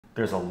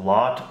There's a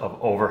lot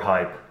of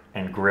overhype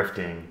and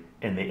grifting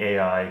in the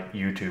AI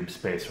YouTube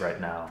space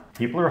right now.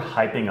 People are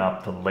hyping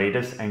up the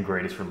latest and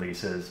greatest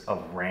releases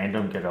of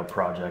random GitHub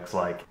projects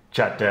like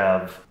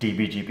ChatDev,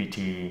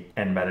 DBGPT,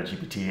 and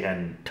MetaGPT,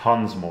 and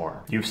tons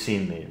more. You've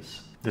seen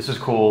these. This is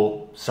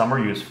cool, some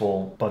are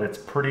useful, but it's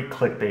pretty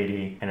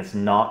clickbaity and it's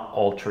not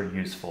ultra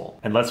useful.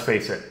 And let's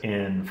face it,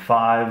 in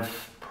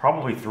 5,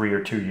 probably 3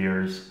 or 2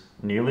 years,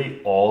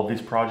 nearly all of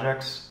these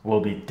projects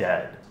will be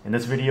dead. In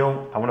this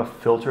video, I want to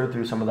filter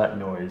through some of that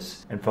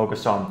noise and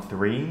focus on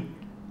 3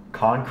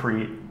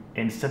 concrete,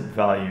 instant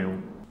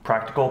value,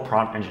 practical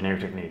prompt engineering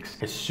techniques.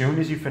 As soon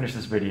as you finish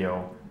this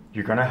video,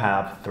 you're going to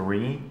have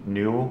 3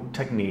 new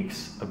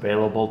techniques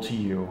available to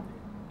you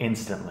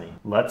instantly.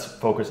 Let's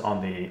focus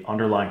on the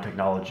underlying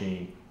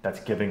technology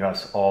that's giving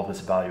us all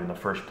this value in the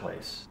first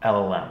place,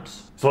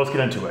 LLMs. So let's get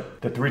into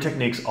it. The 3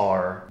 techniques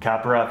are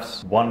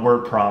caprefs,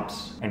 one-word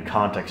prompts, and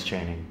context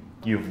chaining.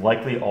 You've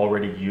likely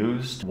already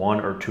used 1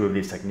 or 2 of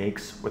these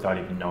techniques without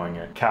even knowing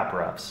it.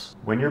 Caprefs.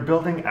 When you're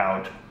building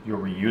out your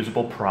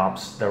reusable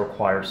prompts that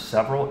require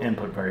several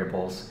input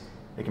variables,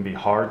 it can be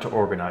hard to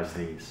organize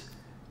these.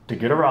 To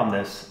get around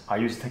this, I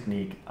use a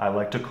technique I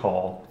like to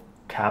call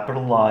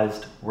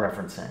capitalized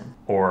referencing,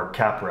 or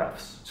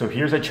caprefs. So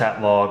here's a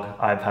chat log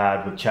I've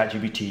had with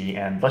ChatGPT,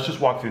 and let's just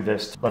walk through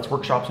this. Let's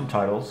workshop some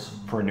titles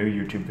for a new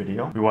YouTube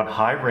video. We want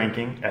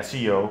high-ranking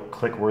SEO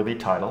click-worthy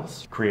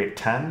titles. Create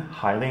 10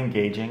 highly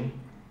engaging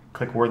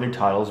click-worthy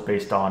titles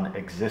based on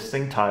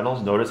existing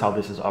titles. Notice how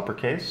this is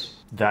uppercase.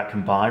 That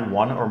combine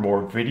 1 or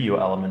more video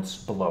elements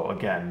below.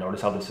 Again,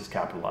 notice how this is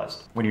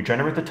capitalized. When you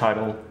generate the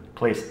title,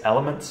 place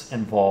elements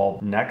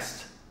involved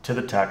next to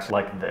the text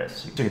like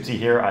this. So you can see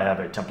here I have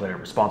a templated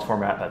response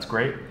format, that's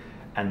great.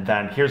 And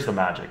then here's the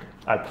magic.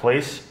 I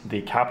place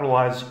the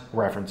capitalized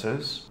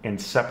references in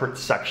separate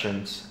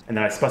sections, and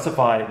then I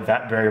specify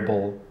that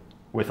variable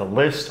with a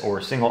list or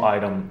a single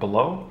item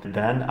below.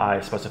 Then I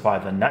specify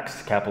the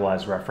next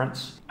capitalized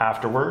reference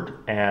afterward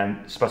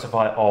and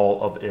specify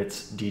all of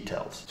its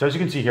details. So as you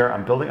can see here,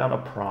 I'm building out a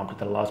prompt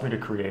that allows me to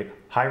create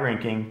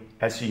high-ranking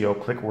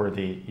SEO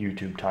click-worthy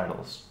YouTube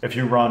titles. If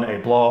you run a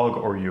blog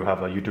or you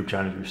have a YouTube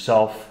channel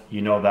yourself,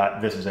 you know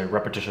that this is a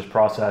repetitious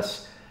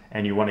process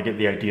and you want to get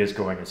the ideas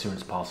going as soon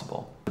as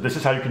possible. This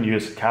is how you can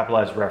use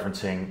capitalized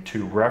referencing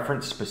to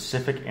reference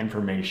specific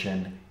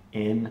information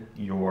in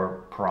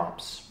your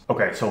prompts.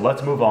 Okay, so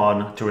let's move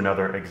on to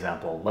another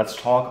example. Let's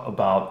talk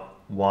about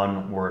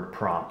one-word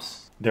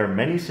prompts. There are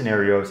many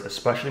scenarios,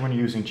 especially when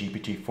you're using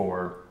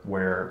GPT-4,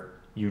 where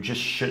you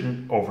just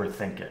shouldn't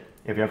overthink it.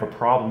 If you have a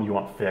problem you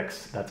want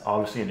fixed, that's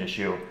obviously an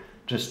issue.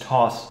 Just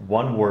toss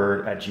one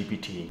word at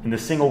GPT. And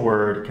this single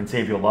word can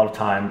save you a lot of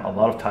time, a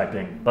lot of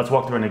typing. Let's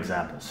walk through an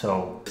example.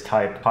 So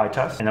type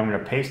PyTest, and I'm gonna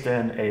paste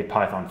in a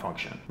Python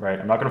function, right?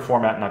 I'm not gonna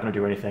format, not gonna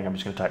do anything. I'm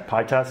just gonna type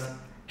PyTest,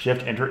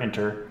 Shift,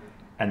 Enter,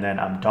 and then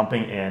I'm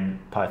dumping in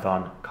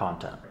Python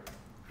content.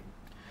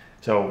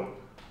 So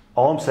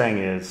all I'm saying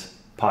is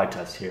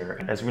PyTest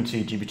here. As you can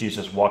see, GPT is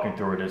just walking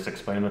through it, it's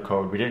explaining the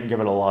code. We didn't give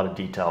it a lot of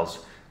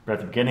details, but at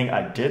the beginning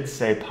I did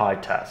say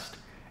PyTest.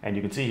 And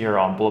you can see here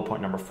on bullet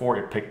point number 4,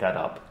 it picked that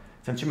up.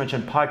 Since you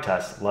mentioned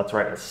PyTest, let's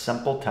write a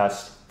simple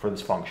test for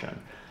this function.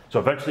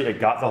 So eventually it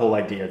got the whole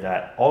idea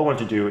that all I want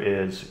to do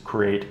is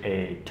create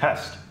a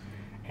test.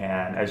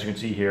 And as you can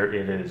see here,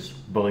 it is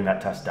building that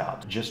test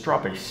out. Just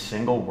drop a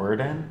single word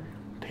in,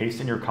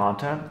 paste in your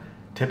content.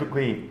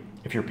 Typically,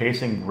 if you're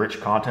pasting rich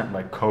content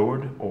like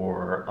code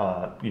or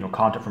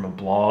content from a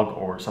blog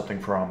or something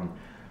from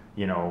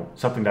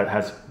something that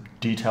has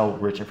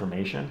detailed, rich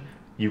information,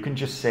 you can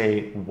just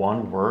say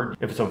one word.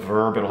 If it's a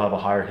verb, it'll have a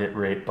higher hit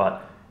rate,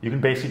 but you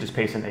can basically just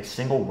paste in a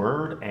single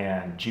word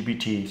and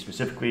GPT,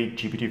 specifically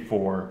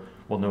GPT-4,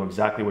 will know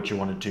exactly what you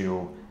want to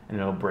do and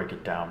it'll break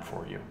it down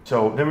for you.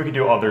 So then we can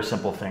do other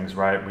simple things,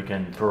 right? We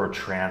can throw a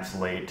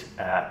translate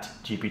at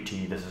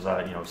GPT. This is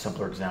a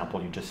simpler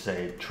example. You just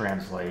say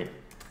translate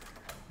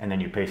and then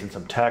you paste in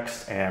some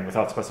text, and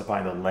without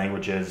specifying the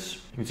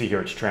languages, you can see here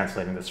it's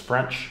translating this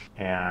French,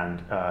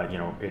 and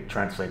it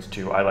translates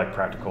to I like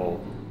practical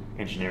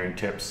engineering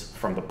tips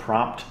from the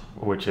prompt,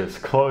 which is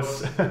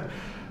close.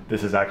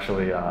 This is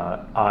actually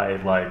I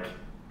like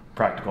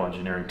practical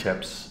engineering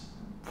tips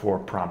for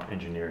prompt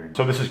engineering.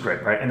 So this is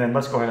great, right? And then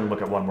let's go ahead and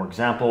look at one more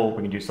example.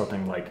 We can do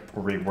something like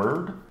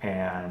reword,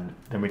 and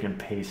then we can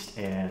paste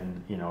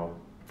in,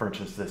 for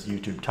instance, this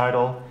YouTube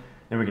title.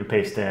 Then we can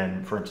paste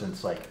in, for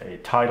instance, like a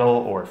title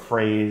or a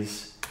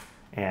phrase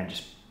and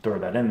just throw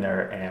that in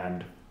there.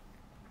 And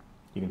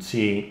you can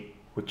see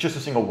with just a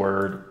single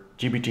word,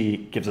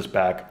 GPT gives us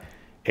back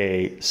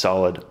a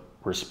solid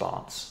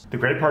response. The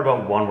great part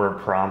about one-word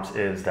prompts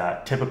is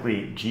that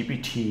typically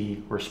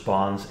GPT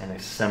responds in a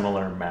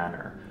similar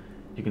manner.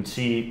 You can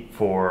see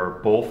for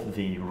both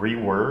the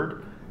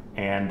reword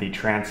and the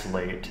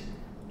translate,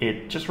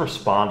 it just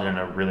responded in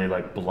a really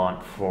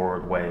blunt,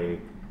 forward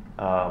way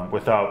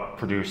without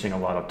producing a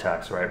lot of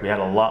text, right? We had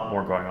a lot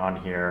more going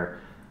on here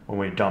when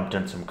we dumped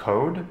in some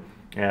code,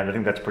 And I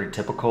think that's pretty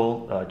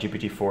typical.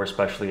 GPT-4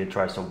 especially, it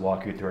tries to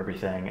walk you through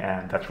everything,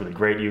 and that's really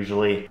great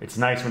usually. It's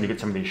nice when you get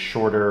some of these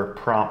shorter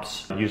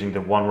prompts using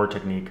the one-word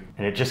technique,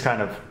 and it just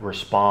kind of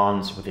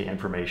responds with the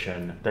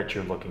information that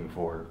you're looking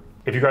for.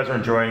 If you guys are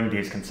enjoying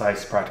these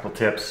concise, practical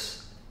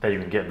tips that you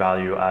can get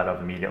value out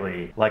of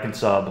immediately, like and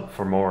sub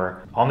for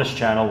more. On this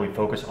channel, we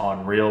focus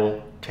on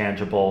real,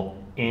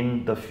 tangible,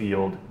 in the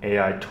field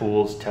AI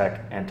tools,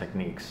 tech, and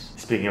techniques.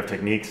 Speaking of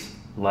techniques,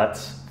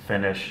 let's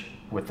finish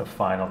with the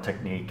final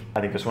technique.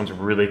 I think this one's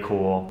really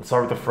cool. Let's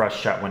start with the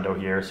fresh chat window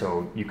here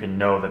so you can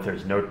know that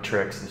there's no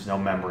tricks, there's no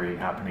memory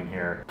happening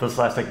here. This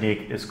last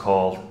technique is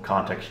called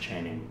context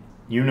chaining.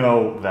 You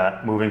know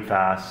that moving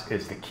fast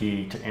is the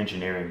key to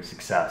engineering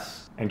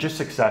success, and just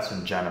success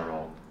in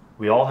general.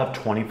 We all have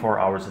 24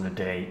 hours in a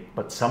day,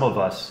 but some of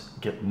us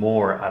get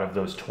more out of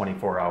those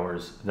 24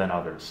 hours than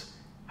others.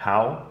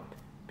 How?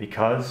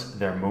 Because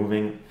they're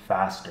moving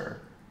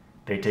faster.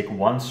 They take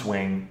one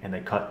swing and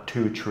they cut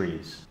 2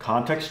 trees.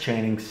 Context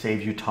chaining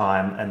saves you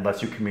time and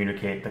lets you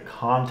communicate the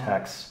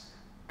contexts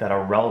that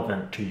are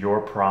relevant to your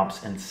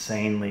prompts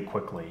insanely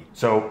quickly.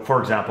 So for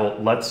example,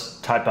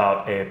 let's type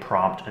out a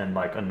prompt in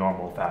like a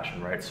normal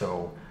fashion, right?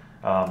 So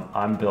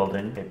I'm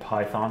building a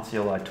Python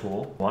CLI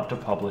tool. I want to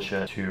publish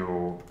it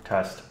to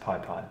test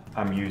PyPy.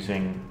 I'm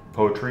using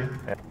Poetry,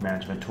 a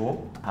management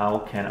tool. How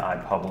can I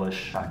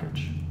publish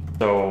package?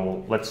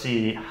 So let's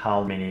see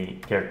how many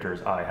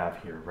characters I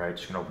have here, right?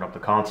 Just gonna open up the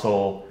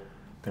console,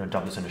 gonna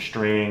dump this in a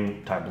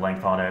string, type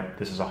length on it.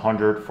 This is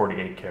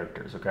 148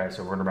 characters, okay?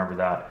 So we're gonna remember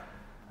that.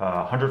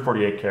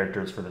 148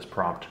 characters for this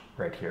prompt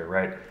right here,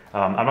 right?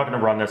 I'm not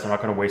gonna run this, I'm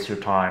not gonna waste your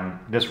time.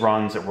 This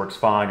runs, it works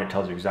fine, it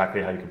tells you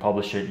exactly how you can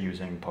publish it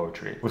using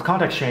Poetry. With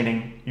context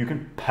chaining, you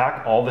can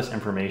pack all this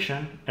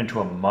information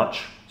into a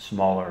much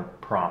smaller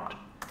prompt.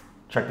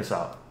 Check this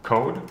out.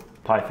 Code,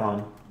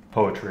 Python,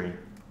 Poetry,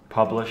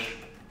 publish,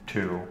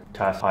 to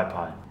test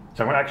PyPy.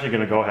 So I'm actually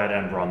going to go ahead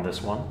and run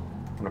this one.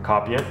 I'm going to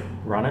copy it,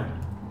 run it,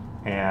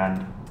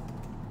 and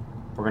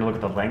we're going to look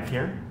at the length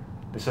here.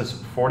 This is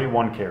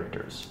 41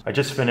 characters. I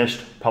just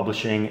finished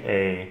publishing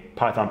a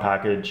Python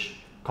package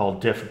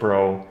called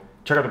diffbro.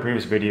 Check out the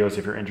previous videos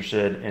if you're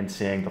interested in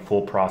seeing the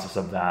full process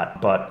of that.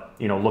 But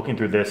looking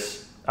through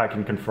this, I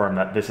can confirm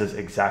that this is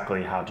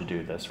exactly how to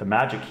do this. The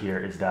magic here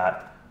is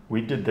that we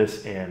did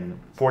this in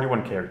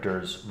 41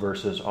 characters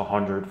versus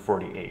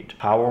 148.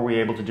 How are we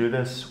able to do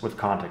this? With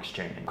context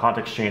chaining.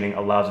 Context chaining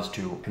allows us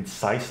to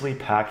concisely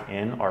pack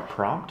in our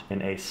prompt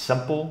in a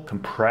simple,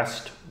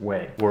 compressed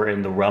way. We're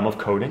in the realm of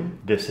coding.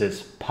 This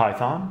is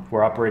Python.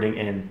 We're operating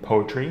in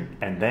Poetry.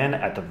 And then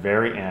at the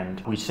very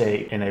end, we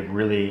say in a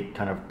really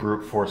kind of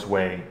brute force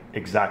way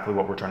exactly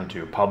what we're trying to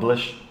do.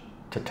 Publish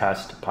to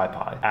test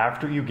PyPy.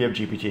 After you give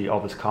GPT all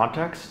this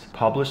context,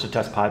 publish to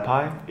test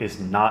PyPy is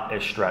not a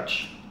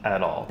stretch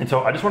at all. And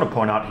so I just want to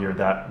point out here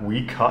that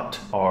we cut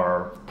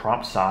our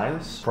prompt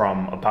size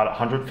from about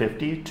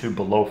 150 to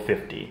below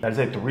 50. That is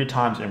a 3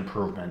 times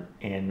improvement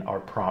in our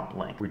prompt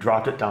length. We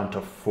dropped it down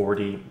to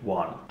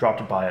 41, dropped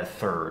it by a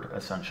third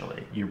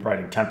essentially. You're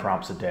writing 10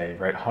 prompts a day,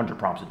 right? 100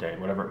 prompts a day,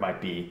 whatever it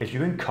might be. If you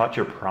can cut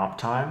your prompt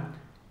time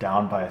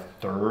down by a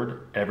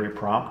third every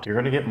prompt, you're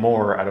going to get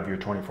more out of your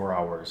 24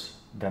 hours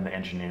than the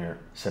engineer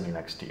sitting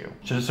next to you.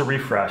 So just a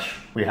refresh,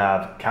 we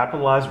have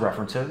capitalized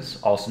references,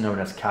 also known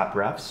as cap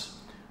refs.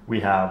 We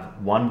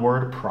have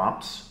one-word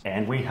prompts,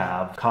 and we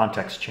have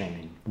context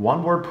chaining.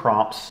 One-word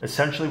prompts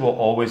essentially will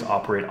always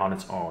operate on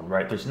its own,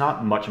 right? There's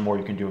not much more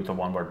you can do with a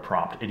one-word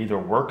prompt. It either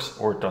works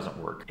or it doesn't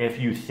work. If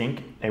you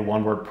think a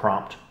one-word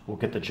prompt will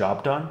get the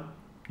job done,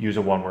 use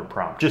a one-word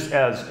prompt. Just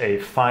as a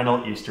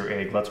final Easter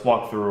egg, let's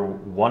walk through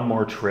one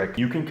more trick.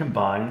 You can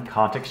combine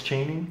context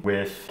chaining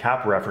with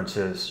cap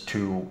references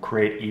to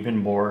create even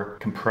more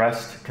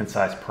compressed,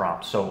 concise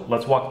prompts. So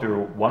let's walk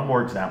through one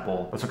more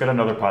example. Let's look at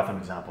another Python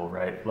example,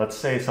 right? Let's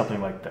say something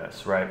like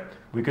this, right?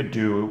 We could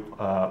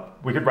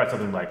write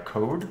something like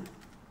code,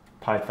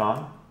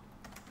 Python,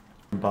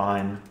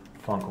 combine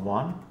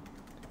func1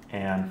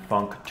 and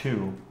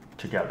func2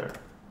 together.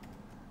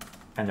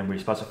 And then we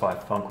specify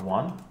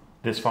func1.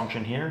 This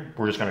function here,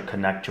 we're just going to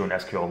connect to an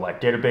SQLite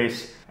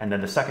database. And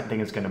then the second thing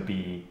is going to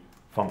be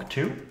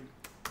func2.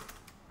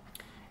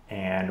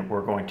 And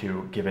we're going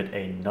to give it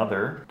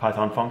another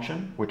Python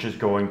function, which is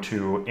going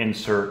to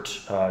insert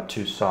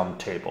to some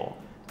table.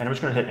 And I'm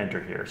just going to hit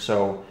enter here.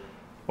 So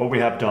what we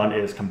have done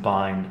is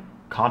combined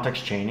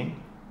context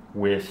chaining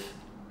with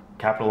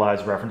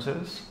capitalized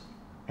references.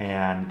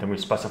 And then we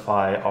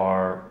specify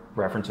our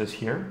references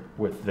here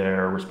with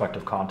their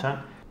respective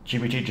content.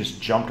 GPT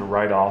just jumped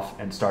right off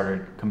and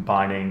started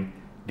combining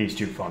these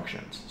two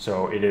functions.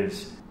 So it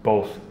is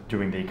both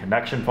doing the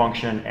connection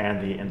function and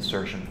the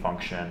insertion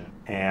function.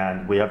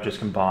 and we have just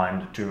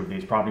combined two of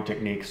these prompting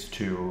techniques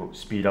to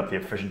speed up the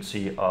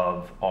efficiency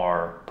of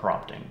our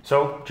prompting.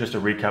 So just to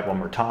recap one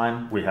more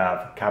time, we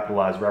have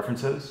capitalized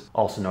references,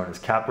 also known as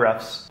cap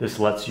refs. This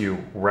lets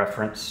you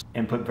reference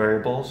input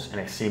variables in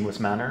a seamless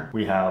manner.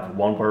 We have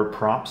one-word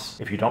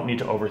prompts. If you don't need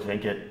to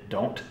overthink it,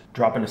 don't.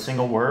 Drop in a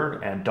single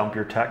word and dump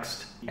your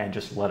text and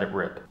just let it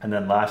rip. And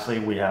then lastly,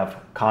 we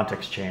have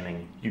context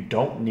chaining. You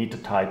don't need to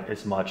type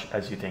as much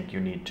as you think you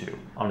need to.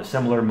 On a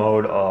similar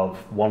mode of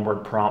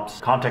one-word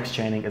prompts, context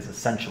chaining is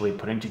essentially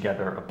putting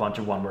together a bunch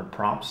of one-word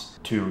prompts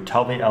to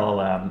tell the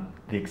LLM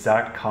the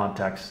exact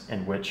context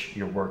in which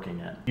you're working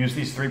in. Use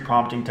these three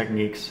prompting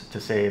techniques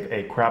to save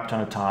a crap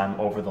ton of time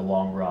over the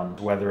long run,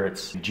 whether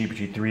it's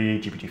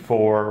GPT-3,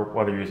 GPT-4,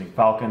 whether you're using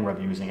Falcon, whether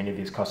you're using any of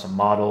these custom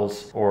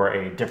models or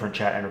a different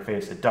chat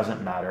interface, it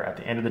doesn't matter. At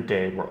the end of the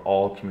day, we're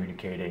all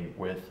communicating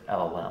with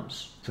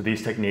LLMs. So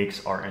these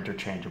techniques are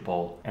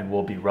interchangeable and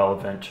will be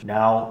relevant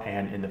now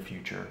and in the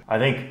future. I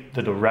think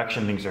the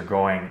direction things are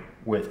going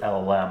with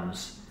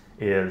LLMs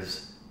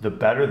is the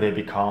better they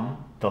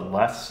become, the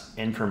less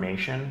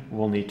information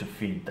we'll need to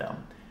feed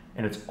them.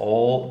 And it's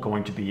all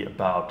going to be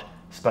about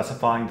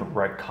specifying the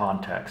right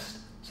context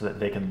so that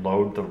they can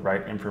load the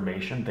right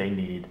information they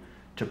need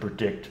to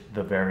predict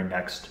the very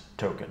next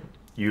token.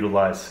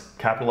 Utilize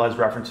capitalized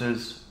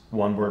references,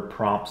 one-word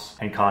prompts,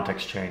 and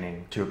context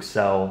chaining to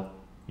excel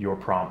your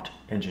prompt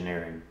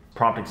engineering.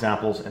 Prompt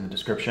examples in the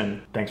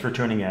description. Thanks for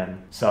tuning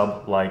in.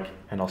 Sub, like,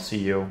 and I'll see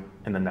you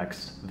in the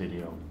next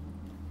video.